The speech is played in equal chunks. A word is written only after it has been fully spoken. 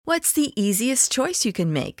What's the easiest choice you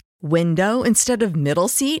can make? Window instead of middle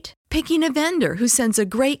seat? Picking a vendor who sends a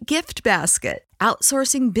great gift basket?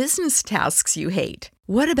 Outsourcing business tasks you hate?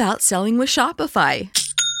 What about selling with Shopify?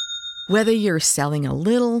 Whether you're selling a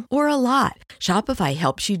little or a lot, Shopify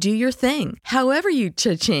helps you do your thing, however you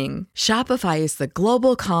cha-ching. Shopify is the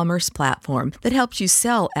global commerce platform that helps you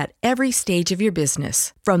sell at every stage of your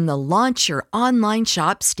business. From the launch your online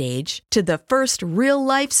shop stage to the first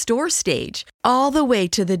real-life store stage, all the way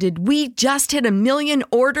to the did we just hit a million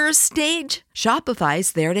orders stage.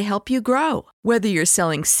 Shopify's there to help you grow. Whether you're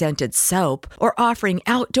selling scented soap or offering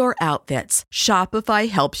outdoor outfits, Shopify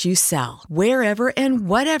helps you sell. Wherever and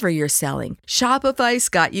whatever you're selling, Shopify's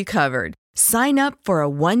got you covered. Sign up for a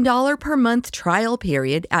 $1 per month trial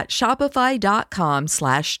period at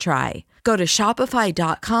shopify.com/try. Go to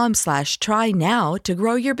shopify.com/try now to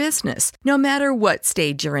grow your business, no matter what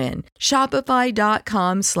stage you're in.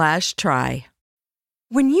 Shopify.com/try.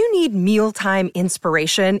 When you need mealtime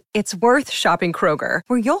inspiration, it's worth shopping Kroger,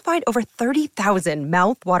 where you'll find over 30,000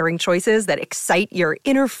 mouth-watering choices that excite your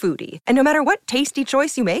inner foodie. And no matter what tasty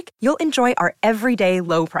choice you make, you'll enjoy our everyday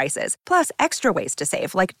low prices, plus extra ways to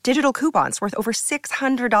save, like digital coupons worth over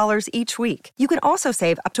 $600 each week. You can also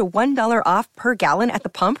save up to $1 off per gallon at the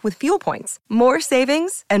pump with fuel points. More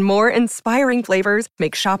savings and more inspiring flavors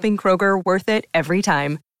make shopping Kroger worth it every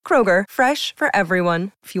time. Kroger, fresh for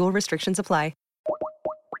everyone. Fuel restrictions apply.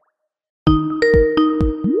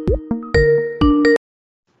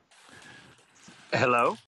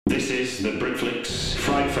 Hello. This is the Britflix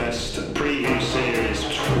Fright Fest Preview Series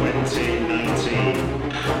 2019.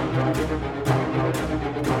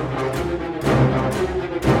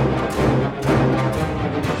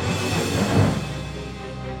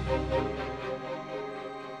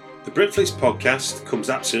 The Britflix podcast comes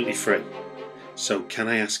absolutely free. So can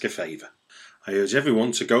I ask a favour? I urge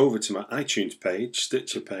everyone to go over to my iTunes page,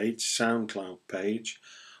 Stitcher page, SoundCloud page,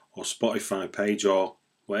 or Spotify page, or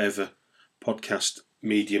whatever podcast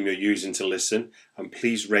medium you're using to listen, and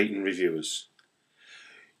please rate and review us.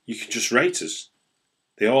 You can just rate us.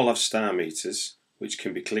 They all have star meters, which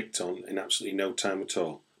can be clicked on in absolutely no time at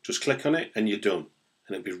all. Just click on it and you're done,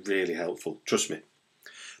 and it'll be really helpful. Trust me.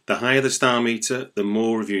 The higher the star meter, the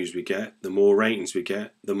more reviews we get, the more ratings we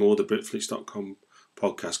get, the more the Britflix.com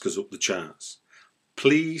podcast goes up the charts.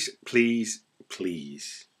 Please, please,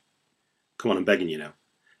 please. Come on, I'm begging you now.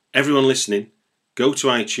 Everyone listening, go to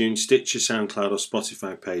iTunes, Stitcher, SoundCloud or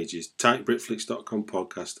Spotify pages, type Britflix.com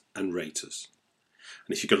podcast and rate us.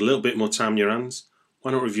 And if you've got a little bit more time in your hands,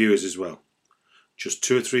 why not review us as well? Just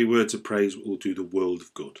 2 or 3 words of praise will do the world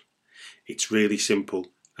of good. It's really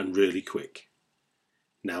simple and really quick.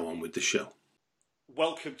 Now on with the show.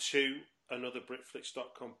 Welcome to another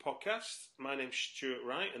Britflix.com podcast. My name's Stuart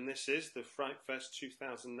Wright and this is the Fright Fest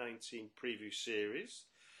 2019 preview series.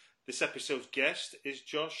 This episode's guest is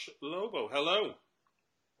Josh Lobo. Hello.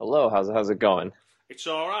 Hello, how's it going? It's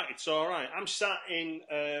all right. I'm sat in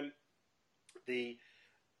the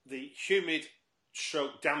humid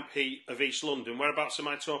stroke damp heat of East London. Whereabouts am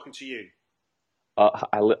I talking to you?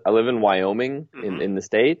 I live in Wyoming, in the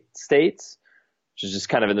States, which is just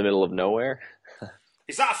kind of in the middle of nowhere.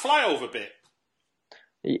 Is that a flyover bit?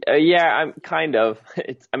 Yeah, I'm kind of.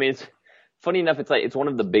 It's funny enough. It's one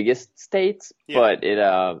of the biggest states, but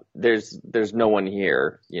there's no one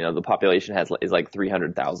here. You know, the population is like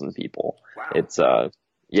 300,000 people. Wow. It's I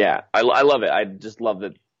love it. I just love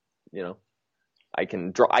that. You know, I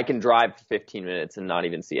can drive for 15 minutes and not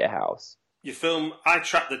even see a house. Your film I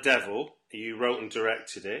Trapped the Devil, you wrote and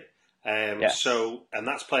directed it. Yes. So, and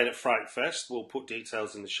that's playing at Fright Fest. We'll put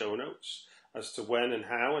details in the show notes as to when and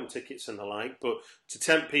how and tickets and the like. But to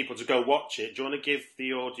tempt people to go watch it, do you want to give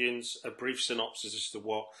the audience a brief synopsis as to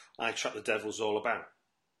what I Trapped the Devil's all about?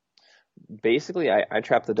 Basically, I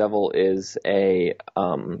Trapped the Devil is a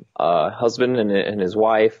husband and his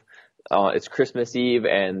wife. It's Christmas Eve,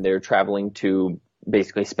 and they're traveling to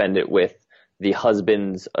basically spend it with the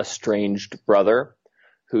husband's estranged brother,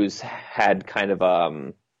 who's had kind of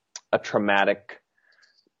a traumatic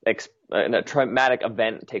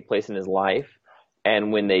event take place in his life.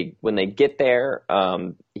 And when they get there,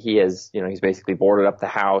 he's basically boarded up the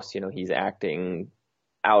house. You know, he's acting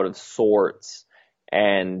out of sorts.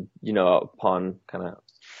 And, you know, upon kind of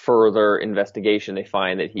further investigation, they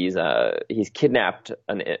find that he's kidnapped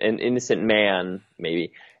an innocent man,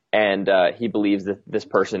 maybe. And he believes that this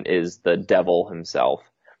person is the devil himself.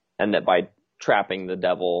 And that by trapping the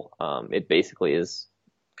devil, it basically is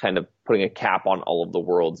kind of putting a cap on all of the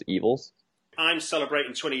world's evils. I'm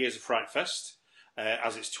celebrating 20 years of Fright Fest,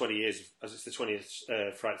 as it's the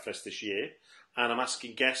 20th Fright Fest this year, and I'm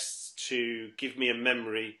asking guests to give me a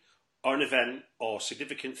memory or an event or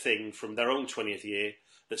significant thing from their own 20th year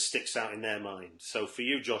that sticks out in their mind. So for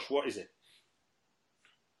you, Josh, what is it?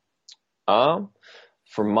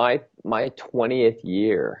 For my 20th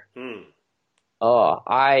year, Hmm.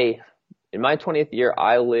 in my 20th year,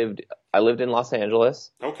 I lived in Los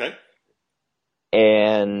Angeles, Okay.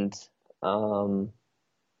 and oh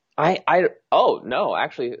no,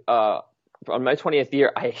 actually, on my 20th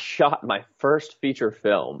year, I shot my first feature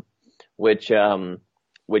film, which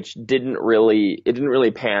didn't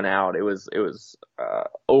really pan out. It was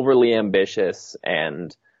overly ambitious,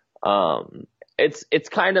 and it's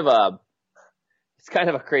kind of a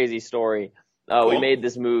crazy story. Cool. We made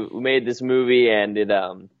this movie, and it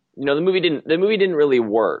the movie didn't really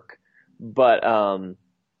work, but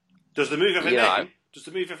does the movie have a name? Does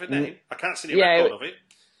the movie have a name? I can't see the record of it.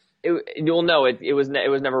 You'll know it was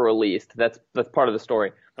never released. That's part of the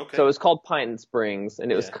story. Okay. So it was called Pine Springs, and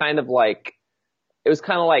it was kind of like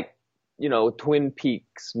Twin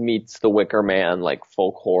Peaks meets The Wicker Man, like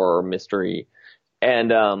folk horror mystery,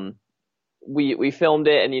 and we filmed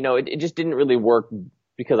it, and it just didn't really work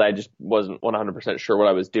because I just wasn't 100% sure what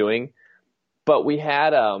I was doing. But we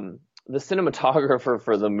had the cinematographer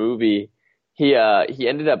for the movie. He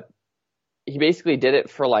basically did it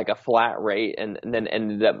for like a flat rate, and then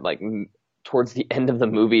ended up like towards the end of the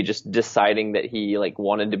movie just deciding that he like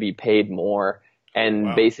wanted to be paid more,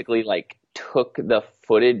 and basically like took the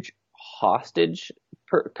footage hostage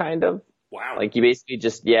kind of. Wow. Like he basically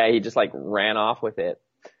he just like ran off with it,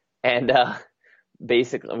 and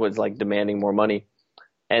basically was like demanding more money.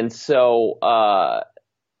 And so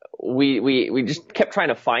we just kept trying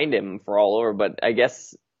to find him for all over, but I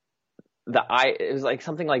guess it was like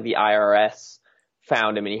something like the IRS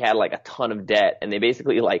found him, and he had like a ton of debt, and they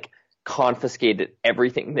basically like confiscated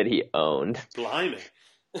everything that he owned. Blimey.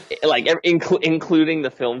 Like including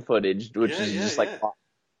the film footage, which is like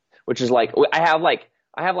I have like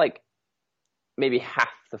maybe half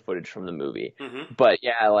the footage from the movie, but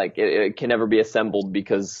like it can never be assembled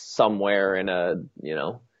because somewhere in I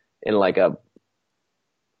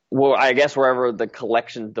guess wherever the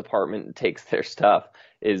collections department takes their stuff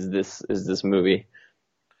is this movie.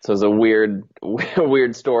 So it's a weird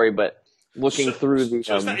story, but looking through the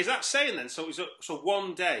so is that saying then? So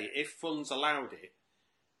one day, if funds allowed it,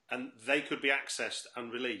 and they could be accessed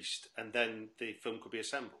and released, and then the film could be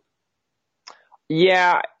assembled.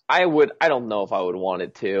 Yeah, I would. I don't know if I would want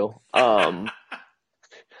it to. I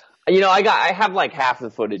have like half the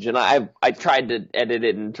footage, and I tried to edit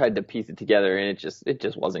it and tried to piece it together, and it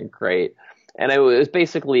just wasn't great. And it was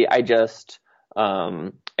basically I jumped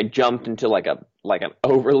into like an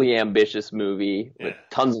overly ambitious movie with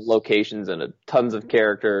tons of locations and tons of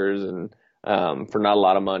characters, and for not a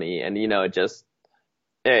lot of money, and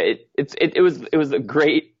it was a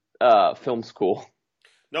great film school.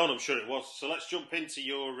 No, I'm sure it was. So let's jump into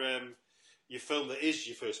your film that is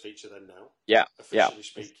your first feature then now. Yeah. Officially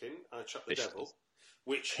speaking, I Trap the Devil,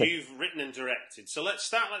 which you've written and directed. So let's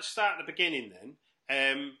start at the beginning then.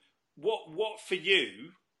 What for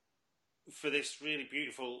you, for this really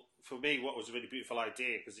beautiful, for me, what was a really beautiful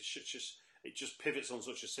idea, because it just pivots on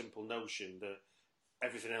such a simple notion that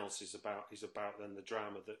everything else is about then the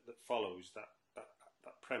drama that follows that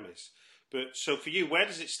premise. But so for you, where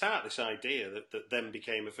does it start, this idea that then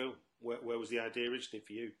became a film? Where was the idea originally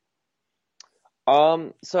for you?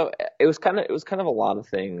 So it was kind of a lot of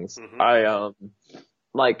things. I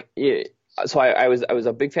was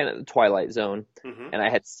a big fan of the Twilight Zone, and I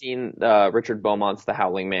had seen Richard Beaumont's The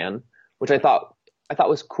Howling Man, which I thought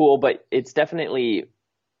was cool, but it's definitely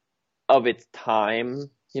of its time.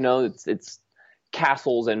 It's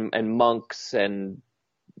castles and monks and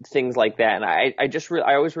things like that, and I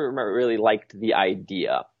always really liked the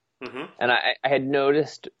idea, and I had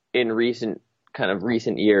noticed in recent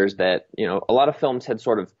years that a lot of films had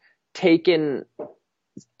sort of taken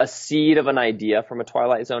a seed of an idea from a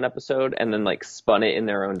Twilight Zone episode and then like spun it in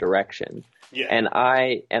their own direction. Yeah. And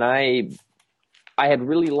I had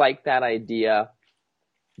really liked that idea,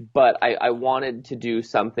 but I wanted to do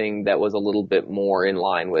something that was a little bit more in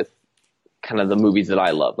line with kind of the movies that I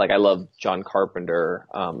love. Like I love John Carpenter,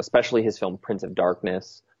 especially his film Prince of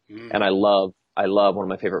Darkness, and I love one of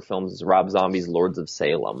my favorite films is Rob Zombie's Lords of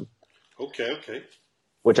Salem. Okay.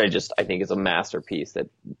 Which I think is a masterpiece that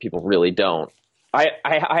people really don't. I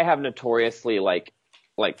have notoriously like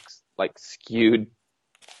skewed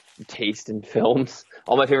taste in films.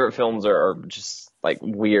 All my favorite films are just like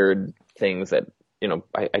weird things that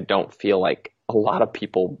I don't feel like a lot of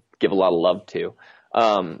people give a lot of love to.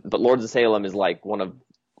 But Lords of Salem is like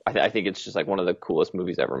I think it's just like one of the coolest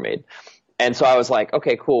movies ever made. And so I was like,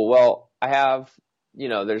 okay, cool. Well, I have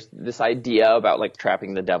there's this idea about like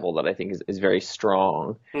trapping the devil that I think is very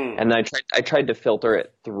strong. Hmm. And I tried to filter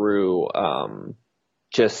it through,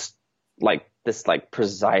 just like this, like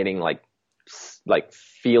presiding, like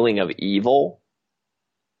feeling of evil.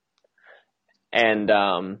 And,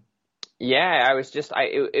 yeah, it was just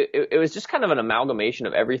kind of an amalgamation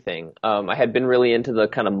of everything. I had been really into the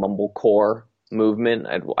kind of mumblecore movement.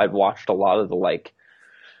 I'd watched a lot of the like,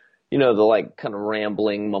 the like kind of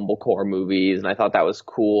rambling mumblecore movies, and I thought that was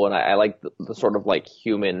cool, and I liked the sort of like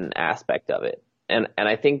human aspect of it. And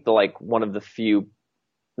I think the like not one of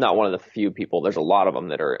the few people, there's a lot of them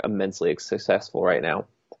that are immensely successful right now,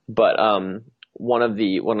 but one of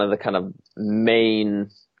the kind of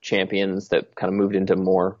main champions that kind of moved into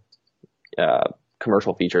more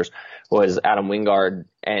commercial features was Adam Wingard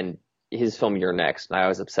and his film You're Next, and I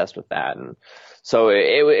was obsessed with that. And so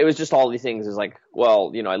it was just all these things. It's like,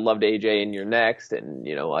 well, I loved AJ in You're Next, and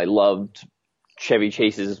I loved Chevy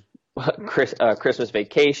Chase's Christmas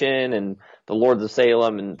Vacation and The Lords of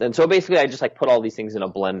Salem, and so basically I just like put all these things in a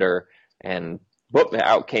blender, and whoop,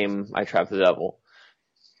 out came I Trapped the Devil.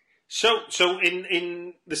 So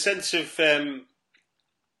in the sense of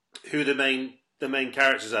who the main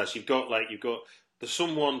characters are, so you've got the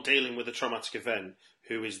someone dealing with a traumatic event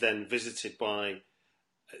who is then visited by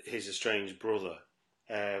his estranged brother.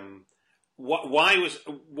 What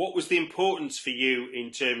was the importance for you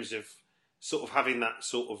in terms of sort of having that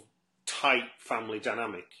sort of tight family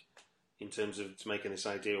dynamic in terms of making this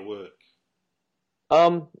idea work?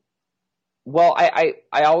 Well, I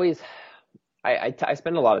always I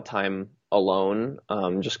spend a lot of time alone,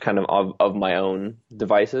 just kind of my own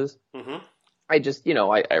devices. Mm-hmm. I just,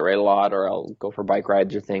 I write a lot, or I'll go for bike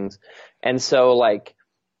rides or things. And so like,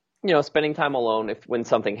 spending time alone, when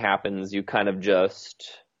something happens, you just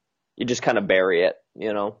kind of bury it,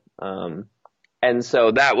 and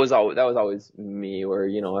so that was always me, where,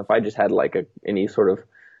 if I just had like any sort of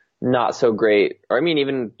not so great, or I mean,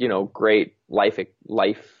 even, great life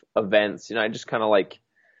events, I just kind of like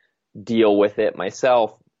deal with it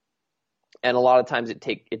myself. And a lot of times it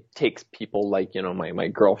takes people like, my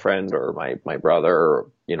girlfriend or my brother,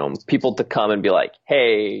 or, people to come and be like,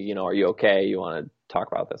 hey, are you okay? You want to talk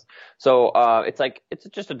about this? So, it's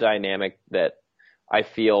just a dynamic that I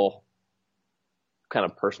feel kind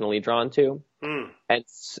of personally drawn to. Mm.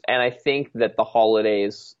 And I think that the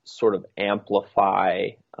holidays sort of amplify,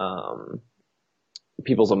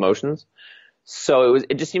 people's emotions. So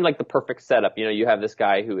it just seemed like the perfect setup. You have this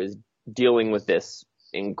guy who is dealing with this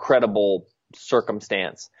incredible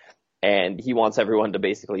circumstance, and he wants everyone to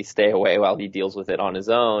basically stay away while he deals with it on his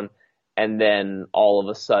own. And then all of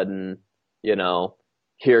a sudden,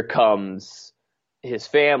 here comes his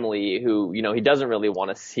family, who, he doesn't really want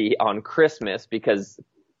to see on Christmas, because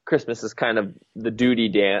Christmas is kind of the duty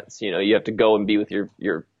dance. You have to go and be with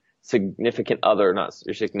your significant other, not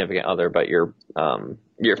your significant other, but your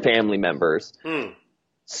family members. Mm.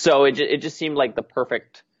 So it just seemed like the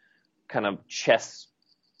perfect kind of chess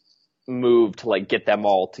move to like get them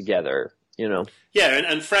all together, Yeah,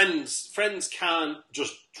 and friends can't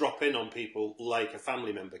just drop in on people like a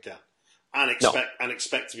family member can, and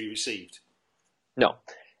expect to be received. No,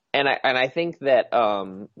 and I think that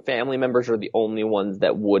family members are the only ones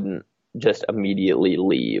that wouldn't just immediately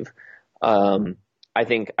leave. I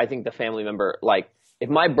think the family member, like, if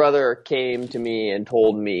my brother came to me and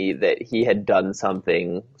told me that he had done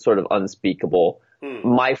something sort of unspeakable,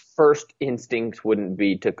 my first instinct wouldn't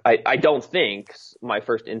be to, I don't think my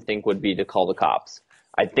first instinct would be to call the cops.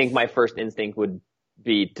 I think my first instinct would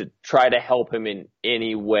be to try to help him in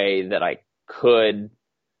any way that I could.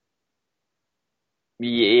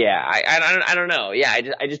 Yeah, I don't know. Yeah,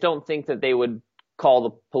 I just don't think that they would call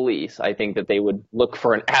the police. I think that they would look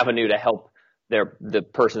for an avenue to help the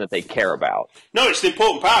person that they care about. No, it's the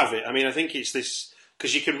important part of it. I mean, I think it's this,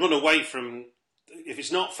 because you can run away from, if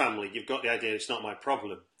it's not family, you've got the idea it's not my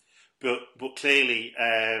problem. But clearly,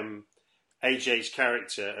 AJ's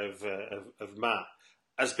character of Matt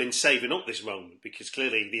has been saving up this moment, because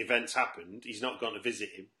clearly the events happened. He's not gone to visit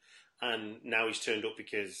him, and now he's turned up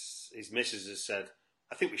because his missus has said,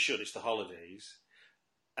 I think we should, it's the holidays.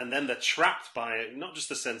 And then they're trapped by not just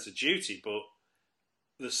the sense of duty, but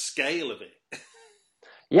the scale of it.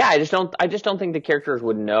 Yeah, I just don't think the characters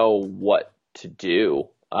would know what to do.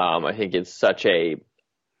 I think it's such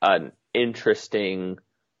an interesting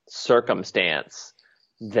circumstance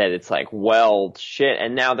that it's like, well, shit,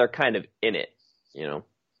 and now they're kind of in it,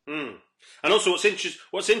 Mm. And also,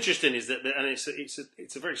 what's interesting is that, and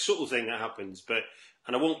it's a very subtle thing that happens, but.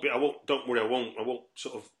 And don't worry, I won't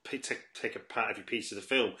sort of take a part of your piece of the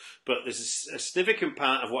film. But there's a significant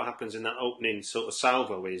part of what happens in that opening sort of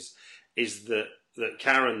salvo is that that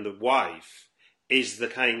Karen, the wife, is the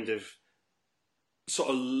kind of sort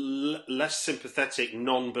of less sympathetic,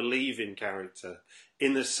 non-believing character.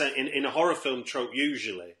 In a horror film trope,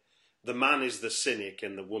 usually the man is the cynic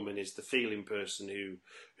and the woman is the feeling person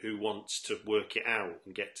who wants to work it out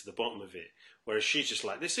and get to the bottom of it. Whereas she's just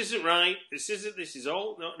like, this isn't right. This is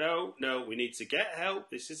all. No. We need to get help.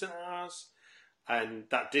 This isn't ours. And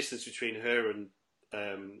that distance between her and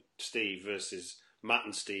Steve versus Matt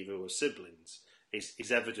and Steve, who are siblings,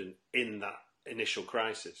 is evident in that initial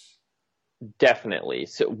crisis. Definitely.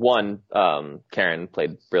 So one, Karen,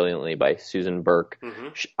 played brilliantly by Susan Burke. Mm-hmm.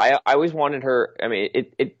 I always wanted her. I mean,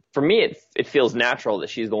 it for me, it feels natural that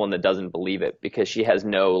she's the one that doesn't believe it, because she has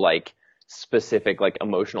no like specific like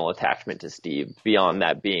emotional attachment to Steve beyond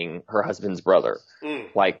that being her husband's brother.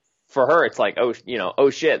 Like for her, it's like, oh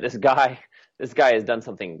shit, this guy has done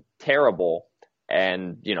something terrible,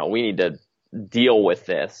 and we need to deal with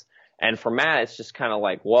this. And for Matt, it's just kind of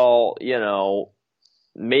like, well,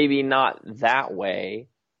 maybe not that way.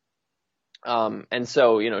 And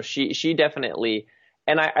so, she definitely,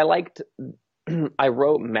 and I liked, I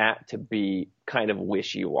wrote Matt to be kind of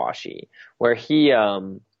wishy-washy, where he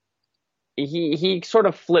sort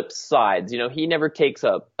of flips sides. He never takes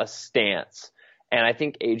a stance. And I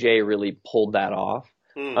think AJ really pulled that off.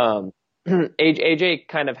 AJ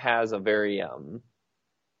kind of has a very,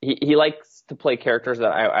 he likes to play characters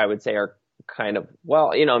that I would say are kind of,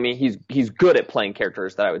 he's good at playing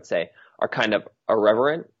characters that I would say are kind of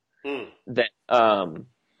irreverent. That, and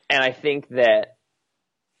I think that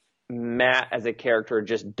Matt as a character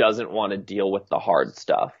just doesn't want to deal with the hard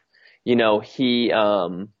stuff. He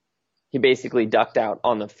basically ducked out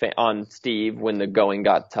on Steve when the going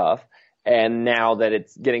got tough. And now that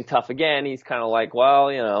it's getting tough again, he's kind of like,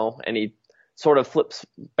 well, and he sort of flips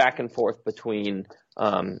back and forth between,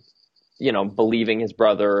 believing his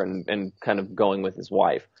brother and kind of going with his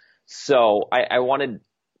wife. So I wanted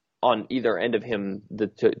on either end of him, the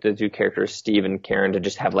two characters, Steve and Karen, to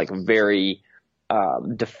just have like very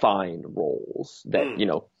defined roles that,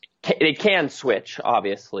 they can switch,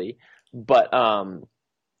 obviously, but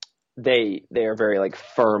they are very like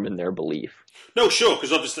firm in their belief. No, sure,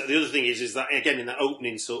 because obviously the other thing is that, again, in that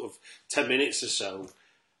opening sort of 10 minutes or so,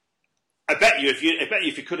 I bet you if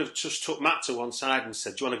you could have just took Matt to one side and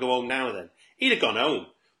said, do you want to go home now then? He'd have gone home.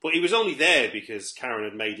 But he was only there because Karen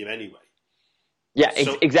had made him anyway. Yeah,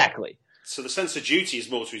 exactly. So the sense of duty is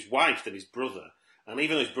more to his wife than his brother. And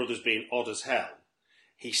even though his brother's being odd as hell,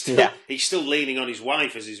 he's still leaning on his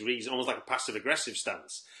wife as his reason, almost like a passive-aggressive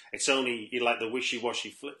stance. It's only like the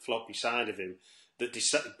wishy-washy, flip-floppy side of him that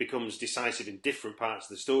becomes decisive in different parts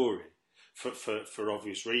of the story. For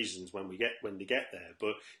obvious reasons when they get there,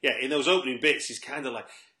 but yeah, in those opening bits, he's kind of like,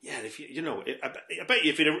 yeah. If I bet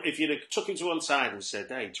you if you'd have took him to one side and said,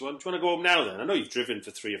 "Hey, do you want to go home now?" Then I know you've driven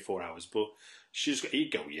for 3 or 4 hours, but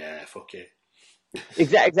he'd go, "Yeah, fuck it."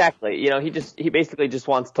 Exactly. He basically just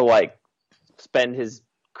wants to like spend his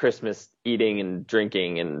Christmas eating and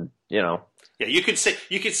drinking, and Yeah, you could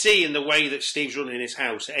see in the way that Steve's running his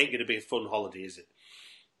house, it ain't going to be a fun holiday, is it?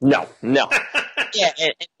 No. Yeah,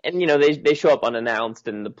 and they show up unannounced,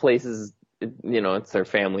 and the place is, it's their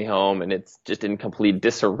family home, and it's just in complete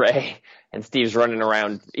disarray. And Steve's running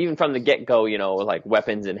around, even from the get-go, like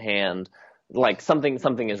weapons in hand, like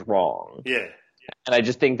something is wrong. Yeah. And I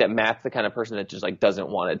just think that Matt's the kind of person that just like doesn't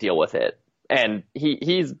want to deal with it. And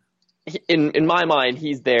he's in my mind,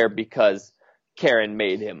 he's there because Karen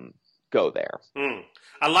made him go there.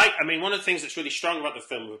 One of the things that's really strong about the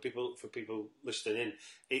film for people listening in,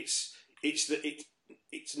 it's that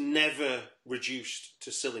it's never reduced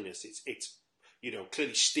to silliness. It's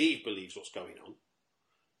clearly Steve believes what's going on,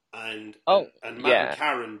 and Matt and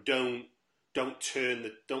Karen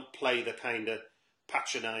don't play the kind of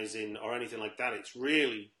patronising or anything like that. It's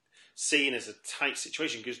really seen as a tight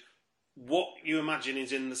situation because what you imagine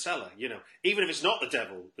is in the cellar. Even if it's not the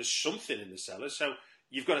devil, there's something in the cellar. So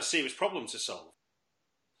you've got a serious problem to solve.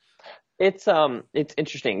 It's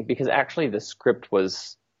interesting because actually the script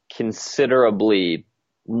was considerably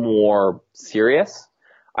more serious,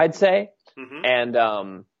 I'd say. Mm-hmm.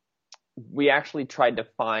 And we actually tried to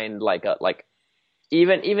find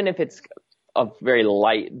even if it's a very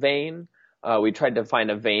light vein, we tried to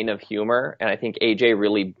find a vein of humor, and I think AJ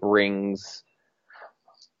really brings.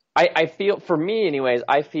 I feel, for me anyways,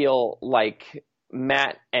 I feel like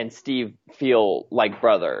Matt and Steve feel like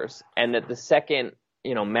brothers, and that the second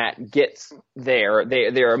Matt gets there,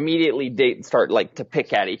 they're immediately start like to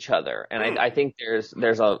pick at each other, and I think there's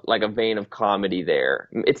a like a vein of comedy there.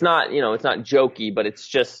 It's not it's not jokey, but it's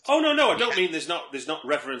just. Oh no, I don't mean there's not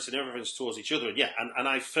reverence and irreverence towards each other. Yeah, and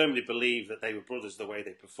I firmly believe that they were brothers the way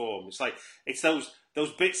they perform. It's those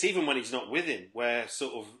bits even when he's not with him, where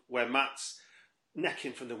Matt's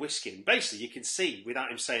necking from the whiskey. And basically, you can see without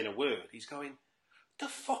him saying a word, he's going, "The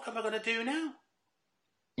fuck am I going to do now?"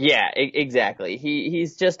 Yeah, exactly.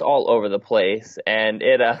 He's just all over the place, and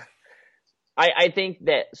I think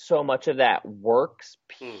that so much of that works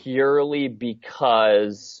purely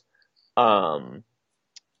because AJ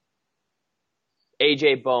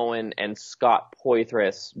Bowen and Scott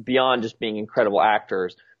Poythress, beyond just being incredible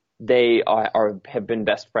actors, they have been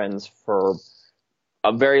best friends for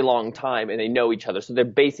a very long time, and they know each other, so they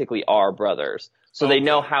basically are brothers. So they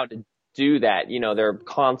know how to do that. They're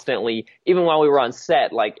constantly, even while we were on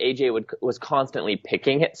set, like AJ was constantly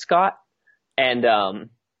picking at Scott, and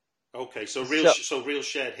so real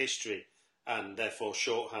shared history, and therefore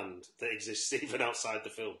shorthand that exists even outside the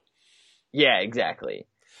film. Yeah, exactly.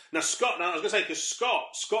 Now Scott, I was going to say, because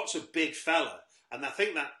Scott's a big fella, and I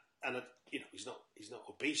think that, and he's not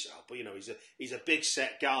obese, but he's a big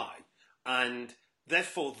set guy, and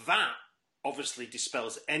therefore that obviously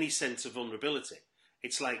dispels any sense of vulnerability.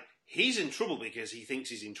 It's like he's in trouble because he thinks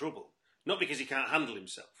he's in trouble, not because he can't handle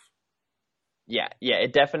himself. Yeah,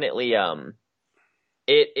 it definitely,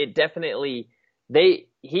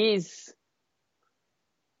 he's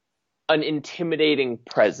an intimidating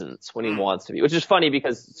presence when he wants to be, which is funny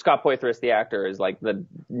because Scott Poythress, the actor, is like the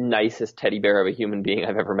nicest teddy bear of a human being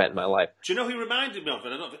I've ever met in my life. Do you know who he reminded me of?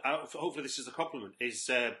 And hopefully this is a compliment. Is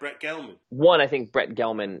Brett Gelman. I think Brett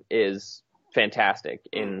Gelman is fantastic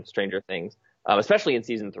in Stranger Things. Especially in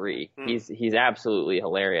season 3, he's absolutely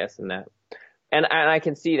hilarious in that, and I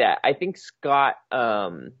can see that. I think Scott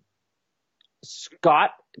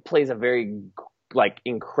plays a very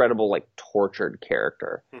incredible tortured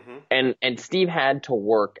character, and Steve had to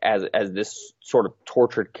work as this sort of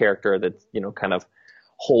tortured character that's kind of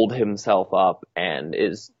hold himself up and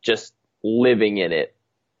is just living in it,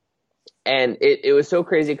 and it was so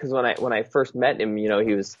crazy because when I first met him,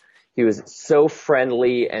 he was so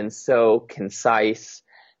friendly and so concise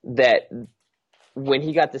that when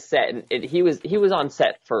he got to set, he was on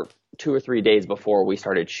set for 2 or 3 days before we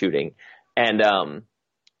started shooting, and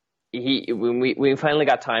when we finally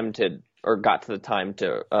got to the time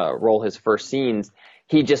to roll his first scenes,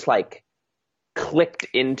 he just clicked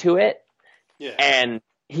into it, and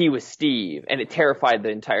he was Steve, and it terrified the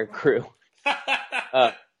entire crew.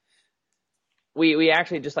 We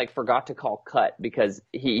actually just forgot to call cut because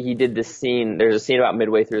he did this scene. There's a scene about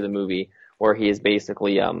midway through the movie where he is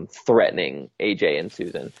basically threatening AJ and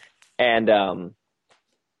Susan, and that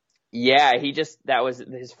was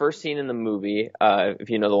his first scene in the movie. If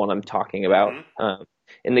you know the one I'm talking about,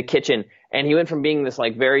 in the kitchen, and he went from being this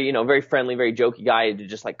very very friendly, very jokey guy to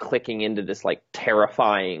just clicking into this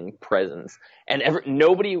terrifying presence, and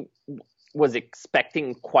nobody was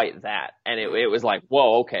expecting quite that, and it was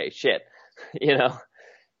whoa, okay, shit.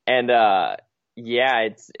 And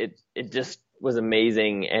it just was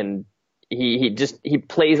amazing, and he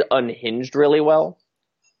plays unhinged really well.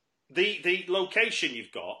 The location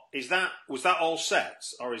you've got, was that all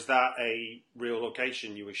sets, or is that a real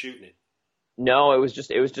location you were shooting in? No, it was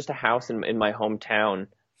just a house in my hometown.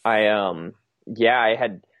 I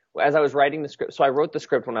had, as I was writing the script, so I wrote the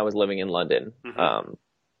script when I was living in London,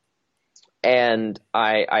 and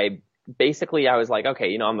I basically, I was like,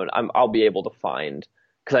 okay, I'll be able to find,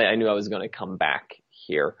 because I knew I was going to come back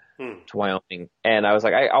here to Wyoming, and I was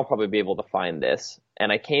like, I'll probably be able to find this.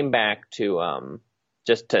 And I came back to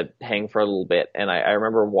just to hang for a little bit, and I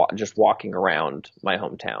remember just walking around my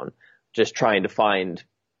hometown, just trying to find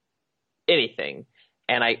anything,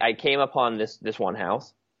 and I came upon this one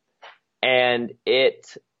house, and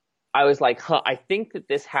I was like, I think that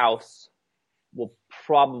this house will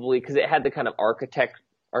probably, because it had the kind of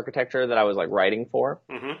architecture that I was writing for.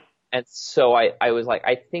 And so I was like,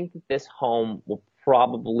 I think that this home will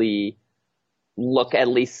probably look at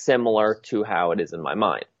least similar to how it is in my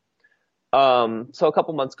mind. So a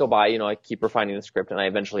couple months go by, I keep refining the script, and I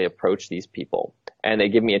eventually approach these people, and they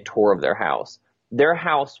give me a tour of their house. Their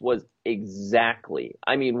house was exactly,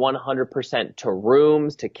 100% to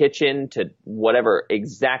rooms, to kitchen, to whatever,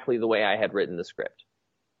 exactly the way I had written the script.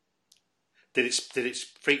 Did it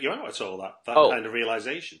freak you out at all, that kind of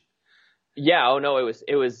realization? Yeah. Oh no, it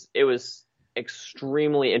was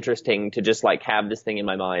extremely interesting to just have this thing in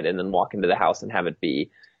my mind and then walk into the house and have it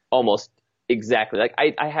be almost exactly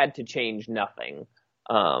I had to change nothing.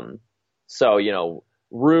 So,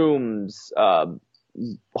 rooms,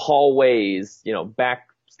 hallways, back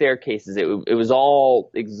staircases. It was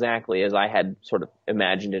all exactly as I had sort of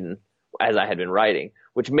imagined and as I had been writing,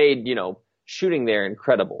 which made, shooting there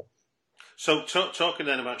incredible. So talking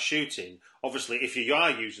then about shooting, obviously if you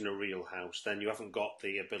are using a real house, then you haven't got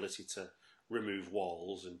the ability to remove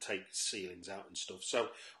walls and take ceilings out and stuff. So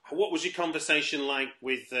what was your conversation like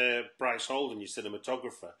with Bryce Holden, your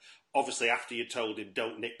cinematographer? Obviously after you told him,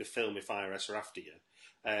 don't nick the film if IRS are after you.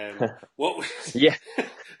 What was Yeah.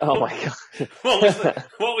 Oh my God.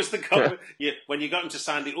 what was the when you got him to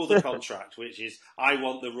sign the other contract, which is I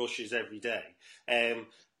want the rushes every day.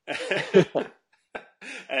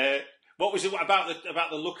 What was it about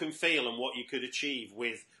the look and feel and what you could achieve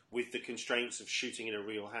with the constraints of shooting in a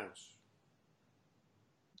real house?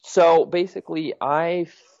 So basically,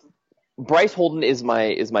 Bryce Holden is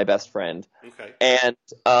my best friend. Okay.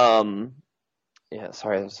 And yeah,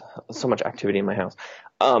 sorry, there's so much activity in my house.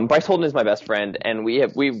 Bryce Holden is my best friend, and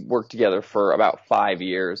we've worked together for about 5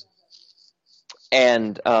 years.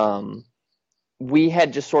 And we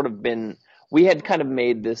had kind of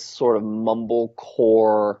made this sort of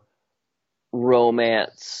mumblecore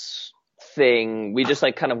romance thing. We just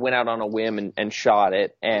like kind of went out on a whim and shot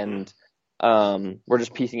it, and we're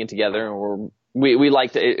just piecing it together, and we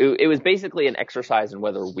liked it. It was basically an exercise in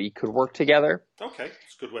whether we could work together. Okay,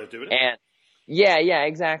 it's a good way of doing it. And yeah,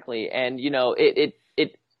 exactly. And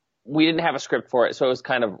we didn't have a script for it, so it was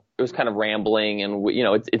kind of rambling, and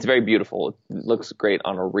it's very beautiful. It looks great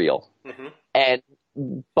on a reel.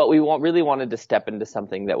 But we really wanted to step into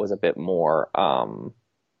something that was a bit more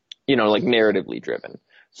like narratively driven.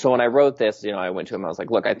 So when I wrote this, I went to him, I was like,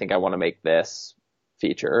 look, I think I want to make this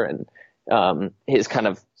feature. And his kind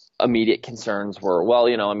of immediate concerns were, well,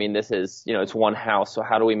 this is, it's one house. So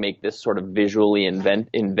how do we make this sort of visually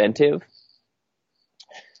inventive?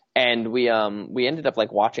 And we ended up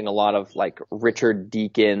like watching a lot of like Richard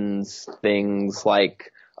Deakins things,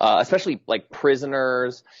 like, especially like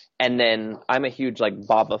Prisoners. And then I'm a huge like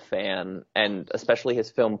Baba fan, and especially his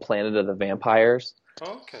film Planet of the Vampires.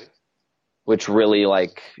 Oh, okay. Which really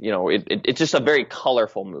it's just a very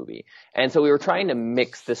colorful movie. And so we were trying to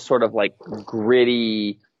mix this sort of like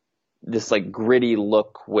gritty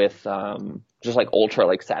look with just like ultra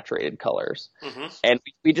like saturated colors. And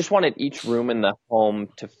we just wanted each room in the home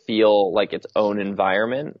to feel like its own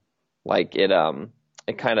environment. Like it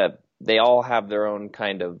kind of, they all have their own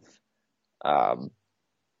kind of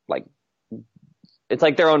like, it's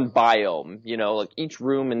like their own biome, like each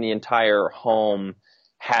room in the entire home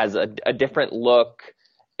has a different look,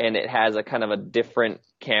 and it has a kind of a different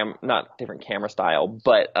not different camera style,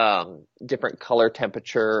 but different color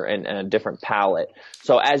temperature and a different palette.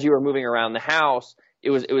 So as you were moving around the house,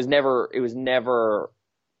 it was never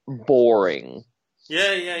boring.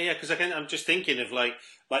 Yeah. Because I'm just thinking of like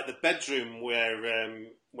the bedroom where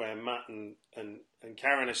Matt and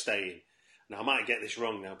Karen are staying. Now I might get this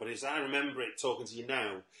wrong now, but as I remember it talking to you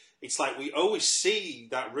now, it's like we always see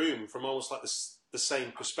that room from almost like the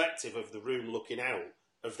same perspective of the room looking out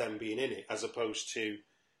of them being in it, as opposed to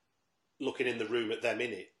looking in the room at them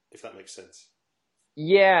in it, if that makes sense.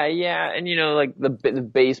 Yeah, and like the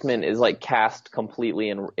basement is like cast completely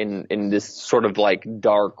in this sort of like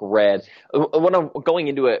dark red. When I'm going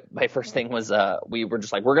into it, my first thing was we were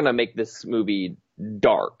just like, we're gonna make this movie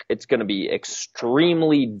dark. It's gonna be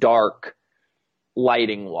extremely dark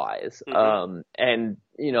lighting wise. And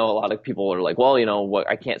a lot of people are like, well, what,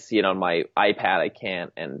 I can't see it on my iPad. I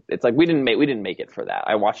can't. And it's like, we didn't make it for that.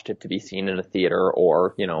 I watched it to be seen in a theater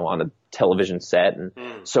or, on a television set. And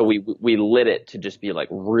so we lit it to just be like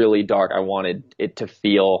really dark. I wanted it to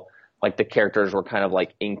feel like the characters were kind of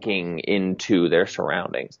like inking into their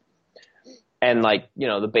surroundings. And like,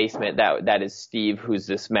 the basement, that is Steve, who's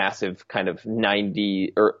this massive kind of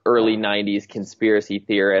early 90s conspiracy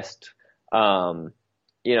theorist.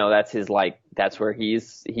 That's where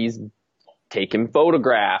he's taken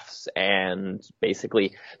photographs, and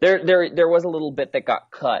basically there was a little bit that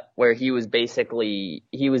got cut where he was basically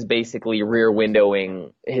rear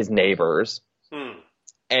windowing his neighbors.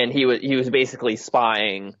 And he was basically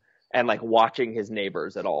spying and like watching his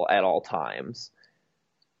neighbors at all times.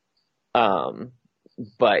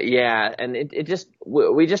 But yeah, and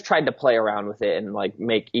we just tried to play around with it and like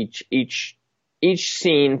make each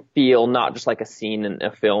scene feel not just like a scene in a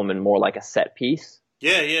film and more like a set piece.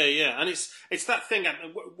 Yeah, and it's that thing.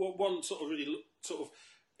 One sort of really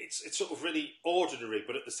it's sort of really ordinary,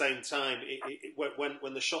 but at the same time,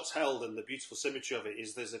 when the shot's held and the beautiful symmetry of it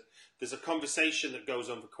is, there's a conversation that goes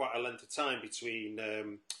on for quite a length of time between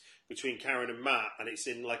Karen and Matt, and it's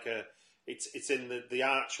in like it's in the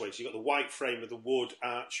archway. So you've got the white frame of the wood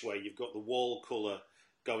archway, you've got the wall colour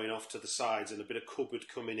going off to the sides and a bit of cupboard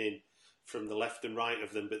coming in from the left and right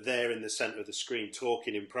of them, but they're in the centre of the screen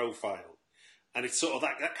talking in profile. And it's sort of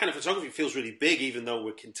that kind of photography feels really big, even though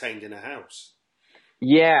we're contained in a house.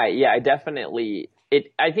 Yeah, I definitely.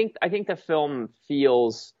 I think the film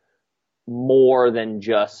feels more than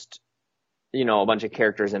just, a bunch of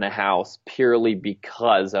characters in a house, purely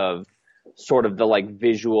because of sort of the like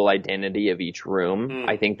visual identity of each room.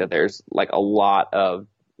 I think that there's like a lot of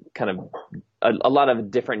a lot of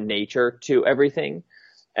different nature to everything,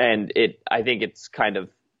 and I think it's kind of,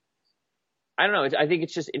 I don't know. I think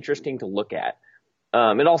it's just interesting to look at.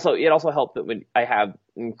 It also helped that when I have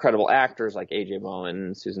incredible actors like A.J.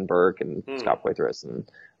 Bowen, Susan Burke, and Scott Poitras,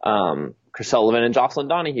 and Chris Sullivan and Jocelyn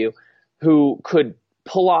Donahue, who could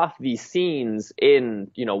pull off these scenes in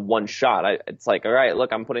one shot. It's like, all right,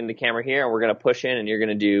 look, I'm putting the camera here, and we're gonna push in, and you're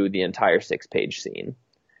gonna do the entire 6-page scene,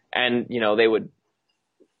 and they would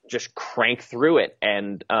just crank through it,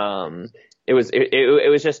 and it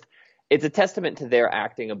was just. It's a testament to their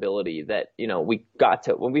acting ability that, we got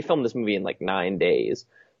to, when we filmed this movie in like 9 days.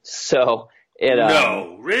 So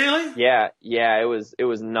No, really? Yeah, it was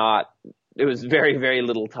very, very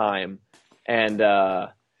little time. And,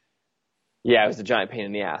 it was a giant pain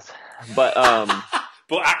in the ass. But,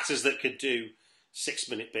 but actors that could do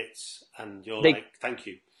 6-minute bits and you're like, thank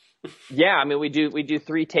you. Yeah. I mean, we do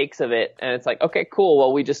 3 takes of it and it's like, okay, cool.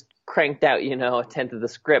 Well, we just cranked out, a tenth of the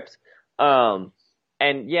script.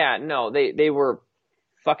 And they were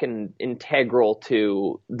fucking integral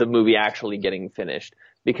to the movie actually getting finished.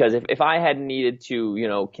 Because if I had needed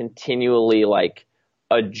to, continually like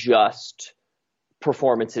adjust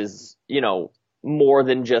performances, more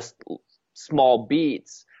than just small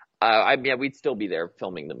beats, we'd still be there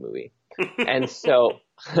filming the movie. And so,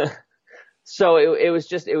 it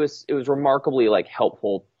was remarkably like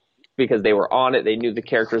helpful. Because they were on it, they knew the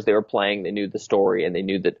characters they were playing, they knew the story, and they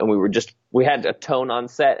knew that, and we had a tone on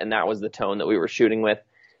set, and that was the tone that we were shooting with,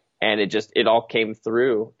 and it all came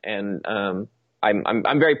through, and I'm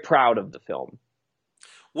very proud of the film.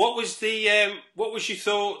 What was your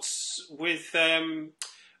thoughts with and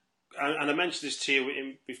I mentioned this to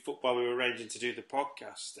you while we were arranging to do the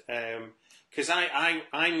podcast, because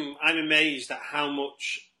I'm amazed at how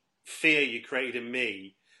much fear you created in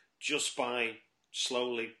me just by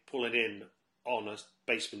slowly pulling in on a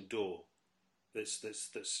basement door that's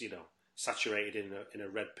saturated in a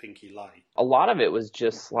red pinky light. A lot of it was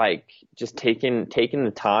just taking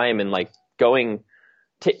the time and like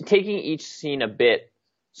taking each scene a bit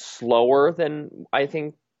slower than I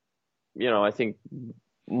think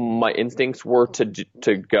my instincts were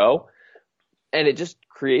to go, and it just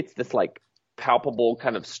creates this like palpable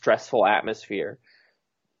kind of stressful atmosphere.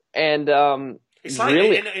 And it's like,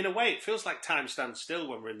 really, in a way, it feels like time stands still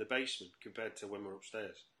when we're in the basement compared to when we're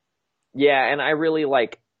upstairs. Yeah, and I really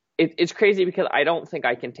like it. It's crazy because I don't think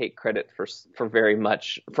I can take credit for very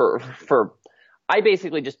much. I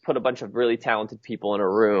basically just put a bunch of really talented people in a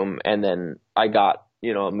room, and then I got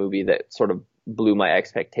a movie that sort of blew my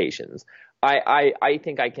expectations. I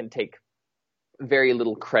think I can take very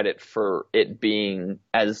little credit for it being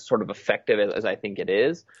as sort of effective as I think it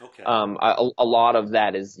is. Okay. A lot of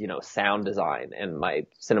that is, sound design and my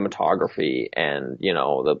cinematography and,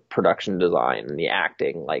 the production design and the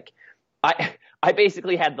acting. Like I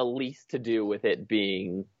basically had the least to do with it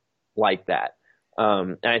being like that.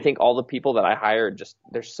 And I think all the people that I hired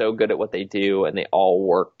they're so good at what they do and they all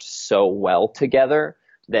worked so well together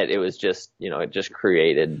that it was just, it just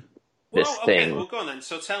created this thing. Well, go on then.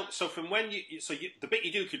 So from when the bit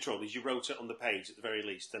you do control is you wrote it on the page at the very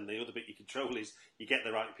least, and the other bit you control is you get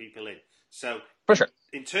the right people in. So for sure,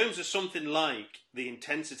 in terms of something like the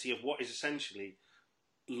intensity of what is essentially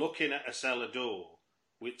looking at a cellar door,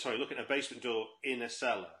 looking at a basement door in a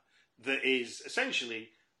cellar, that is essentially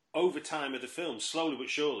over time of the film, slowly but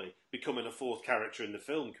surely becoming a fourth character in the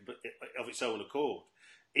film of its own accord.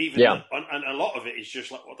 And a lot of it is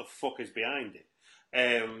just like, what the fuck is behind it?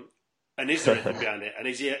 And is there anything behind it? And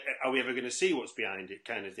are we ever going to see what's behind it?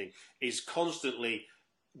 Kind of thing is constantly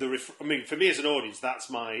I mean, for me as an audience, that's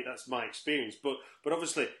my experience. But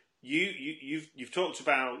obviously, you've talked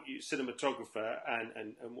about cinematographer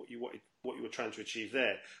and what you were trying to achieve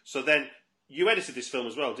there. So then you edited this film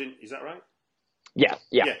as well, is that right? Yeah.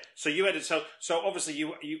 So you edited. So obviously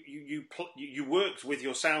you worked with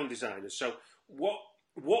your sound designers. So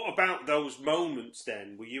what about those moments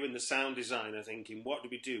then? Were you and the sound designer thinking, what do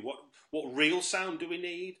we do? What real sound do we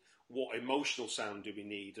need? What emotional sound do we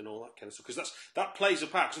need? And all that kind of stuff. Because that plays a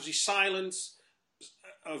part. Because obviously silence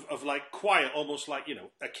of like quiet, almost like,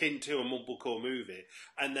 akin to a mumblecore movie.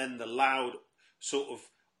 And then the loud sort of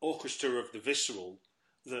orchestra of the visceral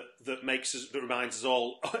that reminds us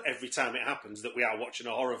all every time it happens that we are watching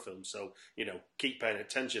a horror film. So keep paying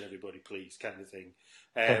attention, everybody, please, kind of thing.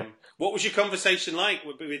 What was your conversation like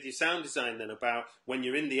with your sound design then about when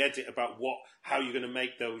you're in the edit about how you're going to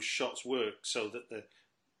make those shots work so that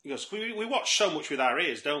we watch so much with our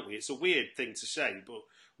ears, don't we? It's a weird thing to say, but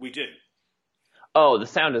we do. Oh, the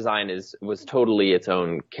sound design was totally its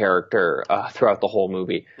own character throughout the whole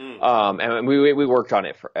movie, and we worked on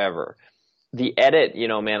it forever. The edit,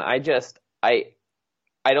 man, I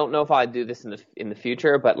don't know if I'd do this in the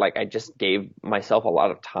future, but like I just gave myself a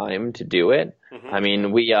lot of time to do it. Mm-hmm. I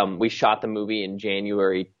mean, we shot the movie in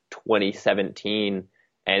January 2017,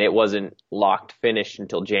 and it wasn't locked finished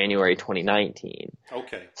until January 2019.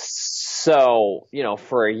 Okay. So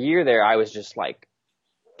for a year there, I was just like.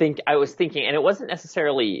 I was thinking, and it wasn't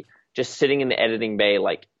necessarily just sitting in the editing bay,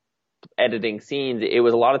 like editing scenes. It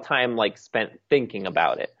was a lot of time like spent thinking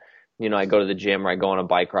about it. I go to the gym, or I go on a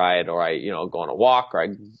bike ride, or I, go on a walk, or I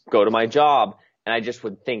go to my job, and I just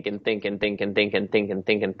would think and think and think and think and think and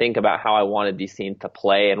think and think about how I wanted these scenes to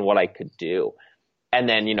play and what I could do. And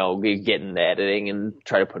then, we get in the editing and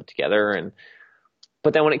try to put it together.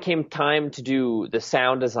 But then when it came time to do the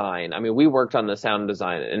sound design, I mean, we worked on the sound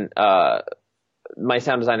design, and, my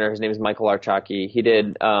sound designer, his name is Michael Archaki. He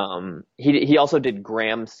did. He also did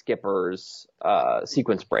Graham Skipper's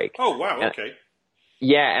Sequence Break. Oh wow! Okay.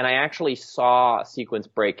 And I actually saw Sequence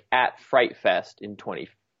Break at Fright Fest in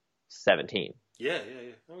 2017. Yeah.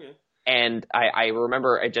 Oh yeah. And I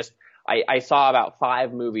remember I saw about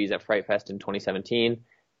 5 movies at Fright Fest in 2017,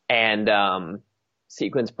 and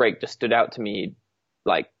Sequence Break just stood out to me.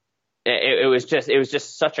 Like it was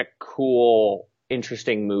just such a cool,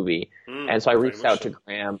 interesting movie. And so I reached out to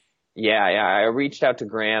Graham. Yeah. I reached out to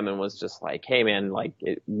Graham and was just like, hey man, like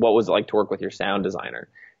what was it like to work with your sound designer?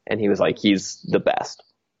 And he was like, he's the best.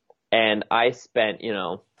 And I spent,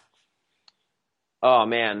 oh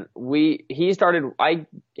man, I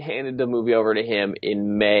handed the movie over to him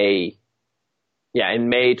in May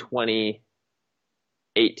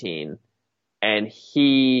 2018. And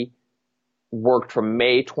he worked from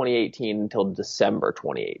May 2018 until December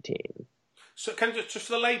 2018. So, just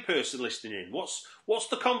for the layperson listening in, what's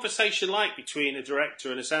the conversation like between a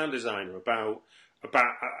director and a sound designer about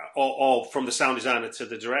or from the sound designer to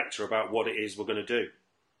the director about what it is we're going to do?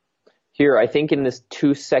 Here, I think in this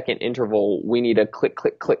 2-second interval, we need a click,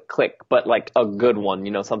 click, click, click, but like a good one,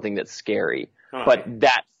 something that's scary. Huh. But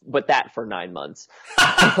that for 9 months.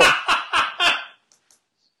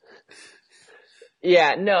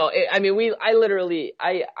 Yeah, no, I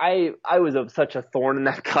was such a thorn in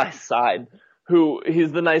that guy's side.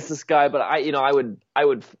 He's the nicest guy, but I would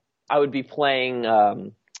be playing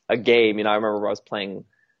a game. I remember I was playing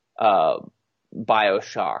BioShock,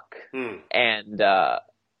 and I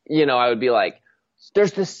would be like,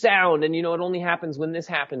 "There's this sound, and it only happens when this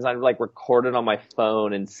happens." I'd like record it on my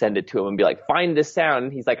phone and send it to him and be like, "Find this sound."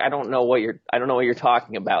 And he's like, I don't know what you're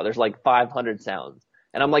talking about. There's like 500 sounds,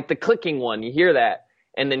 and I'm like, the clicking one. You hear that?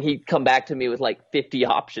 And then he'd come back to me with like 50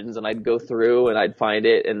 options, and I'd go through and I'd find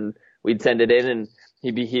it, and we'd send it in, and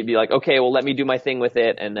he'd be like, okay, well, let me do my thing with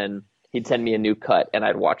it. And then he'd send me a new cut, and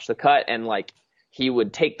I'd watch the cut, and like he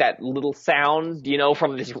would take that little sound,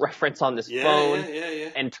 from this reference on this phone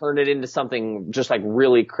and turn it into something just like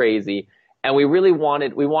really crazy. And we really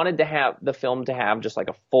wanted to have the film to have just like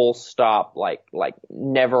a full stop, like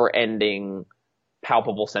never ending,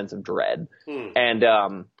 palpable sense of dread. And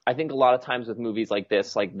I think a lot of times with movies like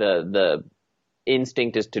this, like the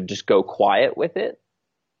instinct is to just go quiet with it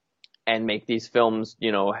and make these films,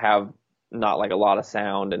 have not like a lot of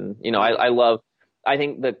sound. And, I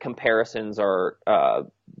think the comparisons are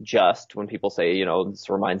just when people say, this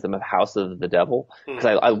reminds them of House of the Devil. Because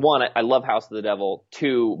I love House of the Devil.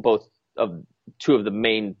 Two of the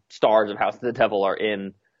main stars of House of the Devil are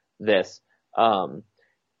in this. But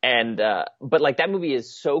like that movie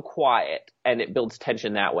is so quiet and it builds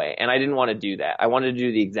tension that way. And I didn't want to do that. I wanted to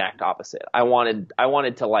do the exact opposite. I wanted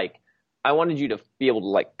you to be able to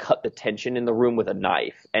like cut the tension in the room with a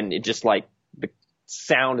knife, and it just like the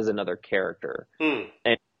sound is another character.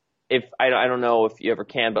 And if I don't know if you ever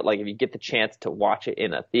can, but like if you get the chance to watch it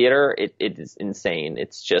in a theater, it is insane.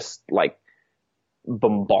 It's just like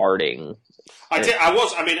bombarding.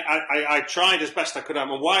 I tried as best I could.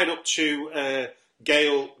 I'm wired up to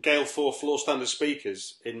Gale 4 standard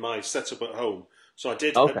speakers in my setup at home, so I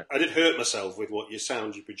did hurt myself with what your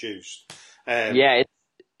sound you produced.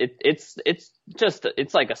 It's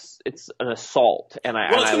an assault, and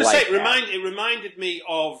it reminded me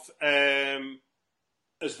of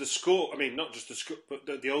as the score. I mean, not just the score, but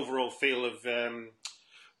the overall feel of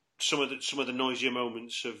some of the noisier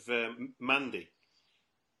moments of Mandy.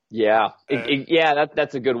 Yeah,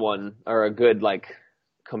 that's a good one, or a good like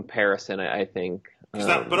comparison, I think.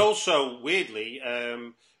 But also weirdly,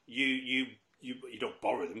 you don't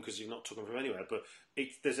borrow them because you've not took them from anywhere. But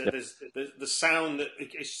there's the sound that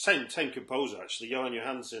it's same composer actually, Johan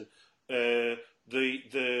Johansson. The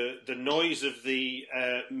noise of the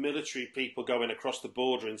military people going across the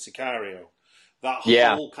border in Sicario. That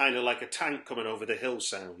whole kind of like a tank coming over the hill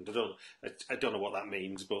sound. I don't know what that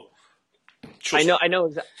means, but I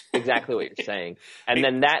know exactly what you're saying. And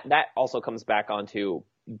then that also comes back onto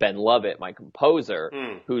Ben Lovett, my composer,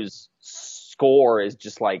 whose score is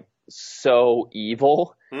just like so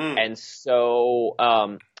evil and so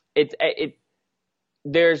it's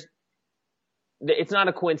not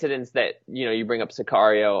a coincidence that you bring up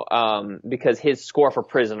Sicario because his score for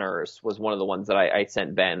Prisoners was one of the ones that I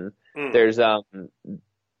sent Ben. There's the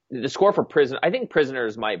score for I think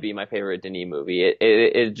Prisoners might be my favorite Denis movie.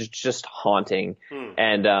 It's just haunting.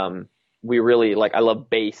 And we really I love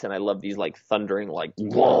bass, and I love these like thundering like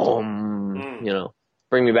boom,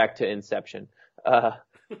 bring me back to Inception.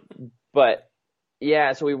 But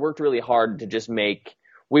yeah, so we worked really hard to just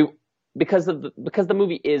because the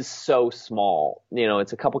movie is so small.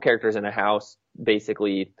 It's a couple characters in a house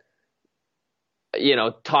basically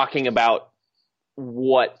talking about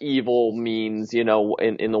what evil means, in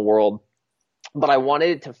the world. But I wanted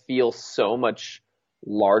it to feel so much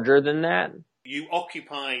larger than that. You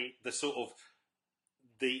occupy the sort of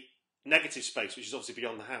the negative space, which is obviously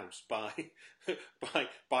beyond the house, by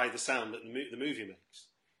the sound that the movie makes.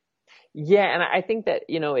 Yeah, and I think that,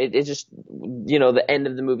 it just, the end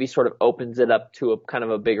of the movie sort of opens it up to a kind of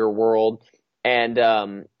a bigger world, and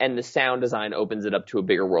the sound design opens it up to a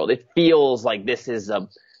bigger world. It feels like this is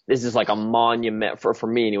like a monument for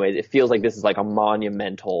me anyways. It feels like this is like a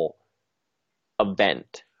monumental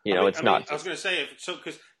event. It's not. I was going to say,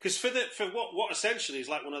 because for what essentially is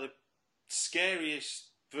like one of the scariest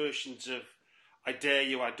versions of I Dare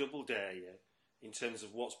You, I Double Dare You, in terms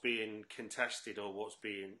of what's being contested or what's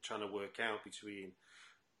being trying to work out between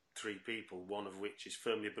three people, one of which is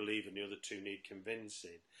firmly a believer and the other two need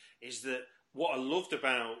convincing, is that what I loved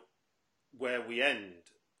about where we end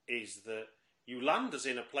is that you land us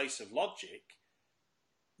in a place of logic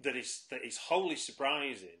that is wholly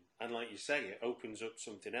surprising, and like you say, it opens up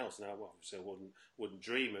something else. Now, obviously, I wouldn't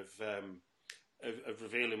dream of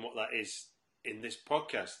revealing what that is in this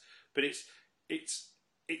podcast, but it's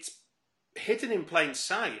hidden in plain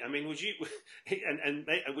sight. I mean, would you, and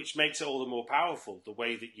which makes it all the more powerful, the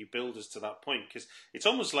way that you build us to that point, because it's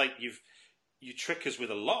almost like you trick us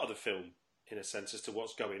with a lot of the film in a sense as to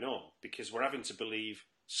what's going on, because we're having to believe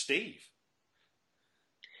Steve.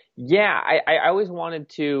 Yeah, I always wanted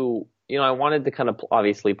to, I wanted to kind of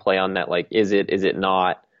obviously play on that, like, is it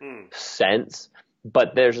not sense,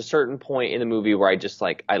 but there's a certain point in the movie where I just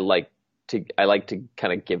I like to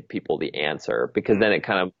kind of give people the answer, because then it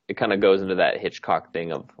kind of goes into that Hitchcock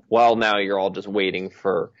thing of, well, now you're all just waiting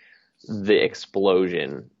for the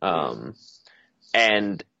explosion.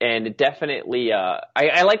 And it definitely,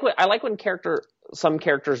 I like when some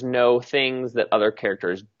characters know things that other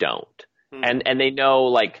characters don't. And they know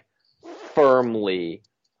like firmly,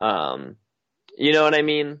 you know what I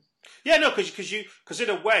mean? Yeah, no, because in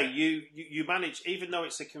a way you manage, even though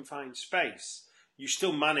it's a confined space, you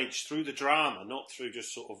still manage through the drama, not through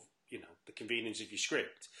just sort of, the convenience of your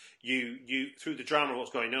script. You through the drama of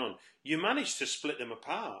what's going on, you manage to split them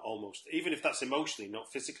apart almost, even if that's emotionally, not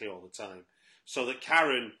physically all the time. So that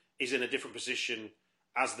Karen is in a different position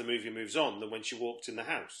as the movie moves on than when she walked in the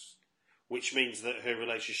house, which means that her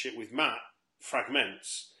relationship with Matt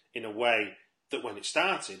fragments in a way that when it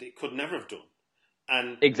started, it could never have done.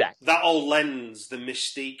 And exactly, that all lends the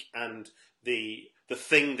mystique and the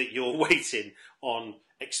thing that you're waiting on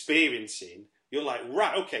experiencing. You're like,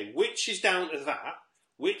 right, okay, which is down to that,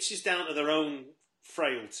 which is down to their own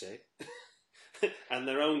frailty and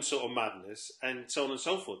their own sort of madness, and so on and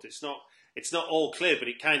so forth. It's not all clear, but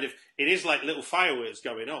it is like little fireworks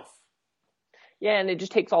going off. Yeah, and it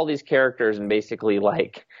just takes all these characters and basically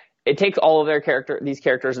it takes all of these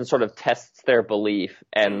characters and sort of tests their belief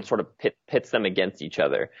and sort of pits them against each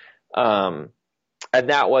other. And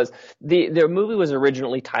that was the movie was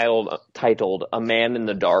originally titled A Man in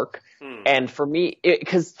the Dark. And for me,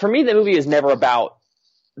 because for me, the movie is never about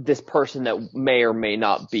this person that may or may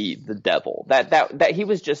not be the devil. That he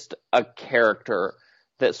was just a character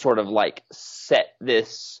that sort of set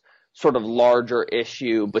this sort of larger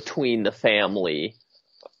issue between the family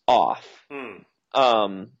off.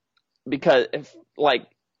 Because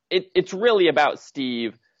it's really about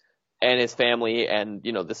Steve and his family, and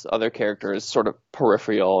this other character is sort of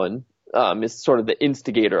peripheral, and is sort of the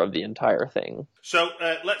instigator of the entire thing. So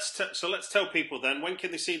let's tell people then, when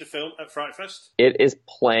can they see the film at Fright Fest? It is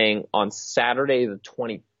playing on Saturday the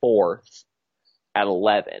 24th at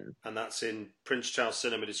 11. And that's in Prince Charles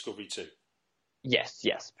Cinema Discovery 2. Yes,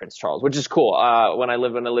 Prince Charles, which is cool. When I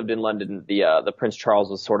lived in London, the Prince Charles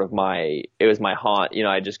was sort of my haunt. You know,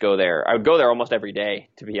 I just go there. I would go there almost every day,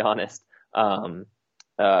 to be honest. Me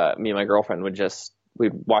and my girlfriend we'd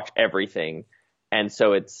watch everything, and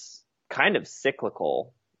so it's kind of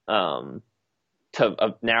cyclical to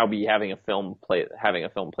now be having a film play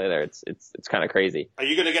there. It's kind of crazy. Are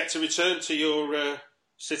you going to get to return to your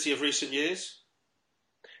city of recent years?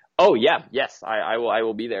 Oh yeah, yes, I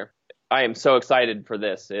will be there. I am so excited for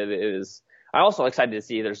this. It is. I'm also excited to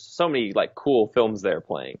see. There's so many like cool films they're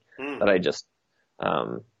playing that I just,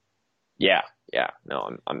 No,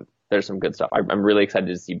 there's some good stuff. I'm really excited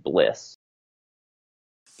to see Bliss.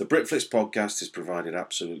 The Britflix podcast is provided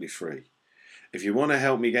absolutely free. If you want to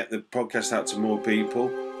help me get the podcast out to more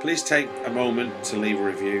people, please take a moment to leave a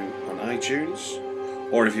review on iTunes.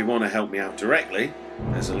 Or if you want to help me out directly,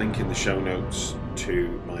 there's a link in the show notes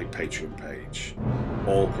to my Patreon page.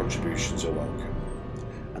 All contributions are welcome.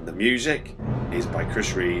 And the music is by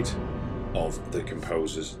Chris Reed of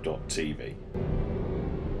thecomposers.tv.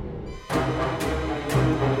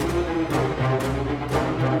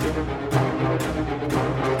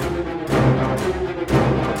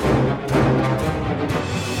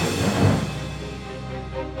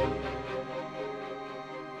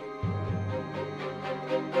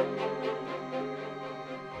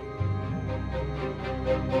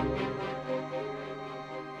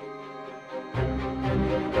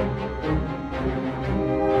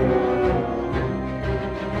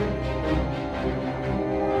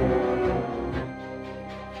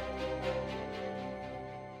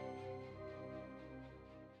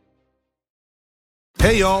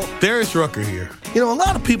 Hey y'all, Darius Rucker here. You know, a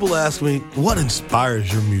lot of people ask me, what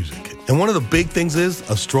inspires your music? And one of the big things is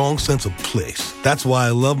a strong sense of place. That's why I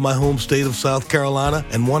love my home state of South Carolina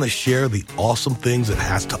and want to share the awesome things it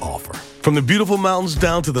has to offer. From the beautiful mountains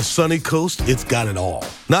down to the sunny coast, it's got it all.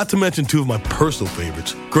 Not to mention two of my personal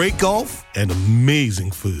favorites, great golf and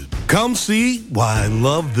amazing food. Come see why I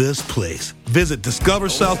love this place. Visit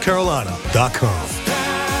discoversouthcarolina.com.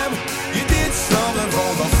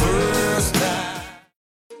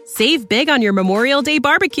 Save big on your Memorial Day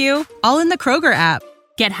barbecue, all in the Kroger app.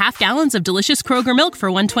 Get half gallons of delicious Kroger milk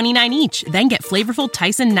for $1.29 each. Then get flavorful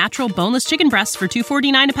Tyson natural boneless chicken breasts for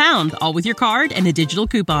 $2.49 a pound, all with your card and a digital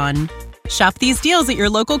coupon. Shop these deals at your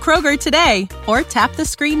local Kroger today, or tap the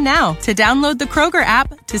screen now to download the Kroger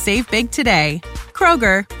app to save big today.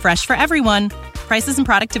 Kroger, fresh for everyone. Prices and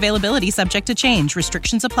product availability subject to change.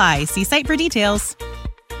 Restrictions apply. See site for details.